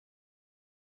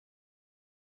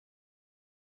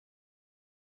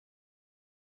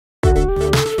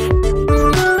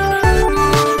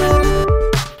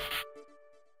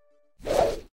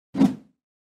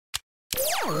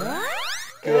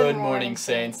morning,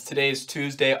 Saints. Today is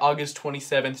Tuesday, August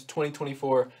 27th,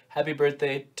 2024. Happy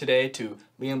birthday today to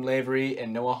Liam Lavery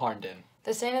and Noah Harnden.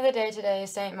 The saint of the day today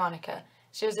is Saint Monica.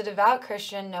 She was a devout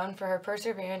Christian known for her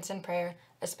perseverance in prayer,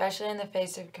 especially in the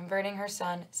face of converting her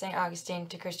son, St. Augustine,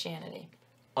 to Christianity.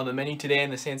 On the menu today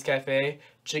in the Saints Cafe,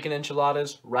 chicken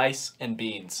enchiladas, rice, and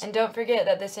beans. And don't forget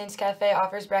that the Saints Cafe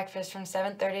offers breakfast from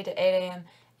 7:30 to 8 a.m.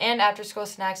 and after-school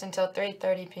snacks until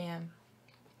 3:30 p.m.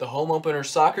 The home opener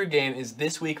soccer game is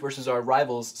this week versus our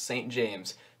rivals, St.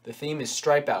 James. The theme is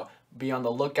Stripe Out. Be on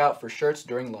the lookout for shirts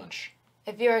during lunch.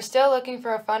 If you are still looking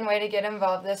for a fun way to get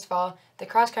involved this fall, the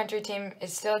cross-country team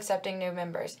is still accepting new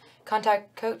members.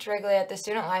 Contact Coach Wrigley at the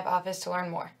Student Life office to learn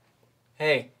more.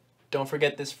 Hey, don't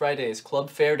forget this Friday is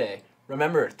Club Fair Day.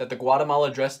 Remember that the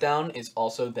Guatemala dress down is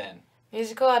also then.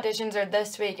 Musical auditions are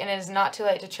this week and it is not too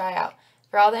late to try out.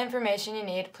 For all the information you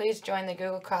need, please join the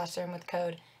Google Classroom with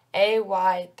code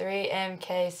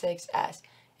AY3MK6S.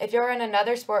 If you're in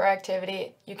another sport or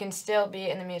activity, you can still be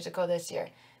in the musical this year.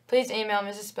 Please email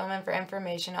Mrs. Spillman for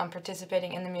information on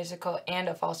participating in the musical and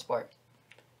a fall sport.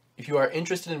 If you are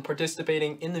interested in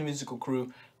participating in the musical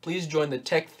crew, please join the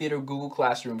Tech Theater Google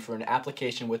Classroom for an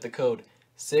application with the code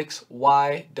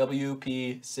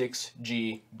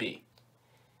 6YWP6GB.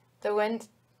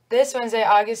 This Wednesday,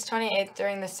 August 28th,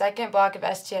 during the second block of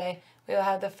STA, we will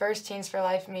have the first Teens for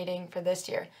Life meeting for this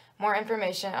year. More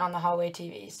information on the hallway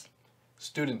TVs.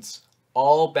 Students,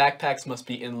 all backpacks must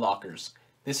be in lockers.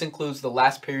 This includes the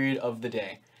last period of the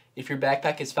day. If your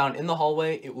backpack is found in the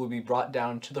hallway, it will be brought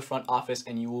down to the front office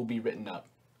and you will be written up.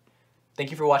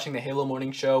 Thank you for watching the Halo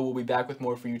Morning Show. We'll be back with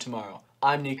more for you tomorrow.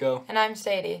 I'm Nico. And I'm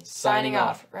Sadie. Signing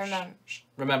off. Remember,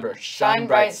 Remember, shine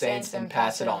bright, Saints, and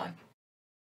pass it on.